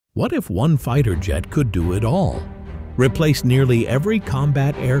What if one fighter jet could do it all? Replace nearly every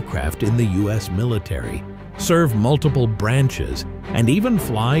combat aircraft in the U.S. military, serve multiple branches, and even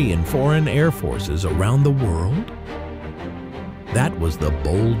fly in foreign air forces around the world? That was the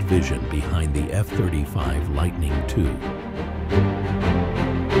bold vision behind the F-35 Lightning II.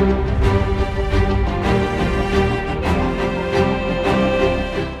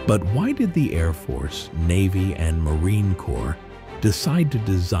 But why did the Air Force, Navy, and Marine Corps decide to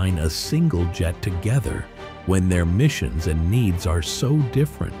design a single jet together when their missions and needs are so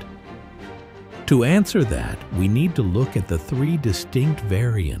different? To answer that, we need to look at the three distinct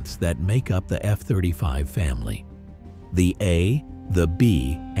variants that make up the F-35 family: the A, the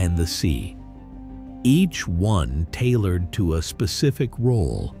B, and the C. Each one tailored to a specific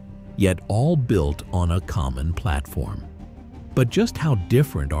role, yet all built on a common platform. But just how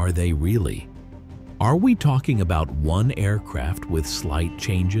different are they really? Are we talking about one aircraft with slight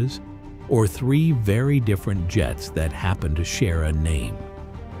changes, or three very different jets that happen to share a name?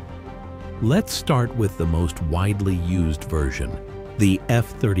 Let's start with the most widely used version, the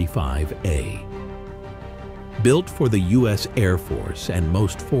F-35A. Built for the U.S. Air Force and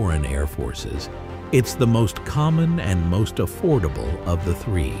most foreign air forces, it's the most common and most affordable of the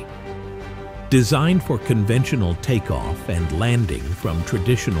three. Designed for conventional takeoff and landing from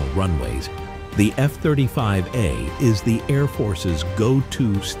traditional runways, the F-35A is the Air Force's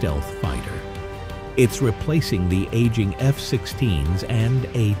go-to stealth fighter. It's replacing the aging F-16s and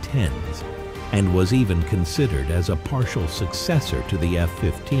A-10s, and was even considered as a partial successor to the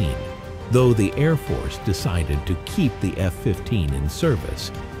F-15, though the Air Force decided to keep the F-15 in service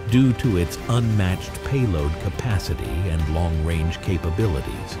due to its unmatched payload capacity and long-range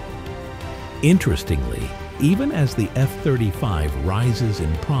capabilities. Interestingly, even as the F-35 rises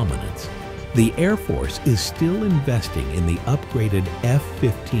in prominence, the Air Force is still investing in the upgraded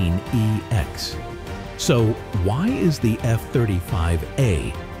F-15EX. So why is the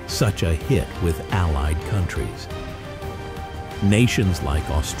F-35A such a hit with allied countries? Nations like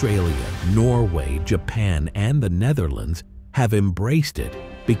Australia, Norway, Japan, and the Netherlands have embraced it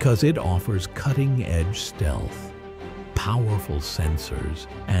because it offers cutting-edge stealth, powerful sensors,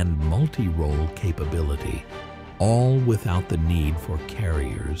 and multi-role capability, all without the need for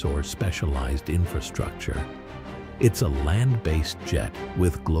carriers or specialized infrastructure. It's a land-based jet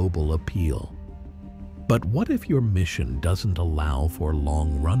with global appeal. But what if your mission doesn't allow for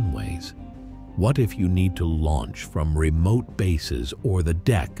long runways? What if you need to launch from remote bases or the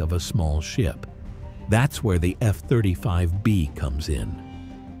deck of a small ship? That's where the F-35B comes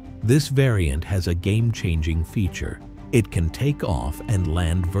in. This variant has a game-changing feature. It can take off and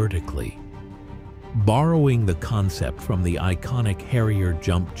land vertically. Borrowing the concept from the iconic Harrier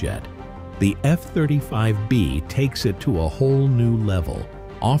jump jet, the F-35B takes it to a whole new level,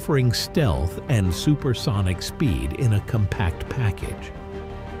 offering stealth and supersonic speed in a compact package.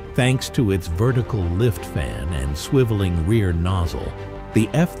 Thanks to its vertical lift fan and swiveling rear nozzle, the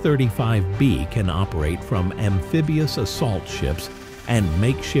F-35B can operate from amphibious assault ships and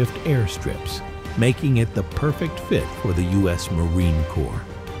makeshift airstrips, making it the perfect fit for the U.S. Marine Corps.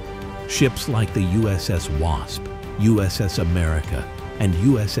 Ships like the USS Wasp, USS America, and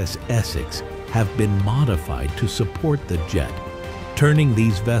USS Essex have been modified to support the jet, turning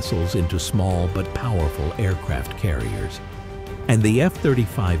these vessels into small but powerful aircraft carriers. And the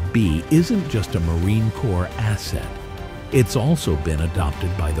F-35B isn't just a Marine Corps asset. It's also been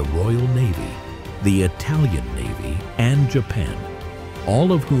adopted by the Royal Navy, the Italian Navy, and Japan,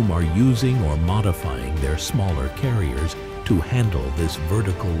 all of whom are using or modifying their smaller carriers to handle this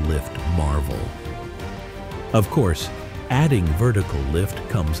vertical lift marvel. Of course, adding vertical lift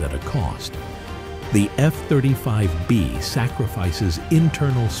comes at a cost. The F-35B sacrifices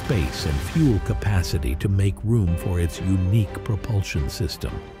internal space and fuel capacity to make room for its unique propulsion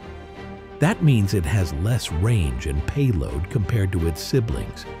system. That means it has less range and payload compared to its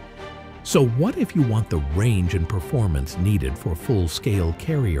siblings. So what if you want the range and performance needed for full-scale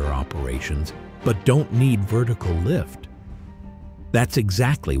carrier operations, but don't need vertical lift? That's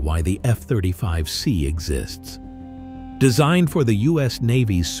exactly why the F-35C exists. Designed for the U.S.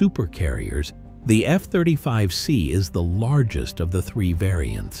 Navy's supercarriers, the F-35C is the largest of the three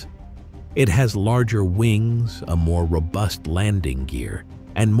variants. It has larger wings, a more robust landing gear,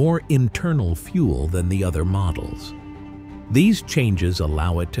 and more internal fuel than the other models. These changes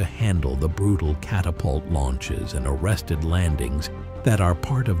allow it to handle the brutal catapult launches and arrested landings that are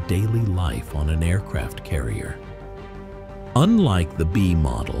part of daily life on an aircraft carrier. Unlike the B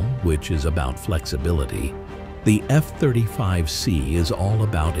model, which is about flexibility, the F-35C is all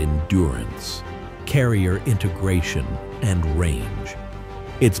about endurance, carrier integration, and range.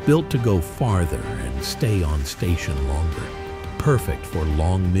 It's built to go farther and stay on station longer, perfect for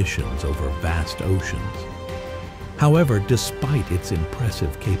long missions over vast oceans. However, despite its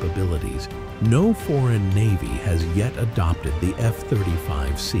impressive capabilities, no foreign navy has yet adopted the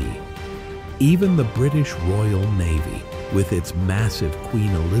F-35C. Even the British Royal Navy, with its massive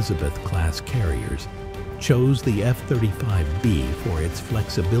Queen Elizabeth-class carriers, chose the F-35B for its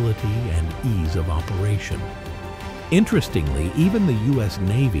flexibility and ease of operation. Interestingly, even the U.S.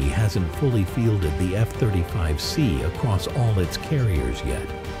 Navy hasn't fully fielded the F-35C across all its carriers yet.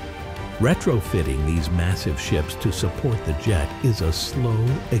 Retrofitting these massive ships to support the jet is a slow,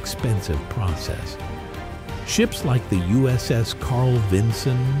 expensive process. Ships like the USS Carl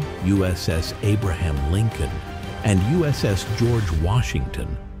Vinson, USS Abraham Lincoln, and USS George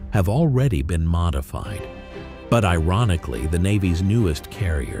Washington have already been modified. But ironically, the Navy's newest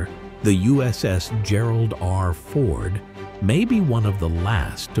carrier, the USS Gerald R. Ford, may be one of the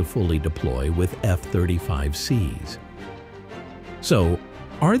last to fully deploy with F-35Cs. So,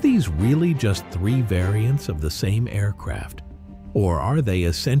 are these really just 3 variants of the same aircraft? Or are they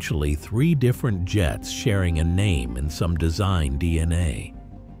essentially 3 different jets sharing a name and some design DNA?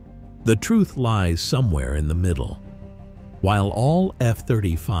 The truth lies somewhere in the middle. While all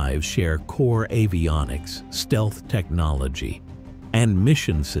F-35s share core avionics, stealth technology, and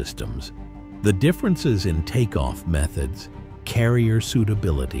mission systems, the differences in takeoff methods, carrier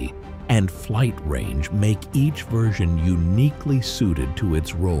suitability, and flight range make each version uniquely suited to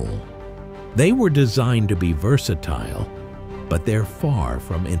its role. They were designed to be versatile, but they're far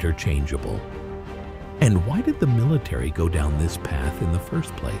from interchangeable. And why did the military go down this path in the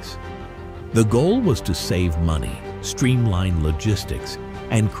first place? The goal was to save money, streamline logistics,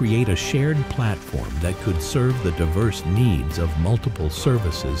 and create a shared platform that could serve the diverse needs of multiple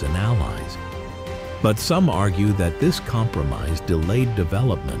services and allies. But some argue that this compromise delayed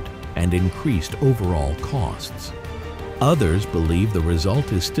development and increased overall costs. Others believe the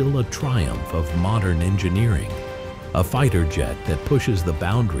result is still a triumph of modern engineering, a fighter jet that pushes the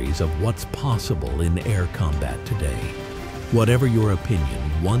boundaries of what's possible in air combat today. Whatever your opinion,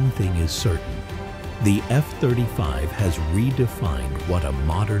 one thing is certain. The F-35 has redefined what a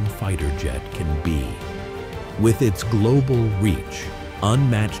modern fighter jet can be. With its global reach,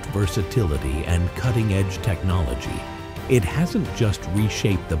 unmatched versatility, and cutting-edge technology, it hasn't just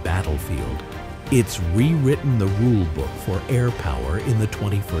reshaped the battlefield, it's rewritten the rulebook for air power in the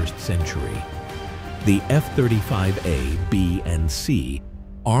 21st century. The F-35A, B, and C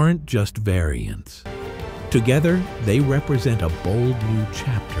aren't just variants. Together, they represent a bold new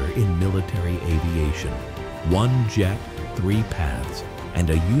chapter in military aviation. 1 jet, 3 paths, and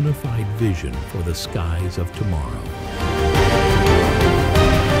a unified vision for the skies of tomorrow.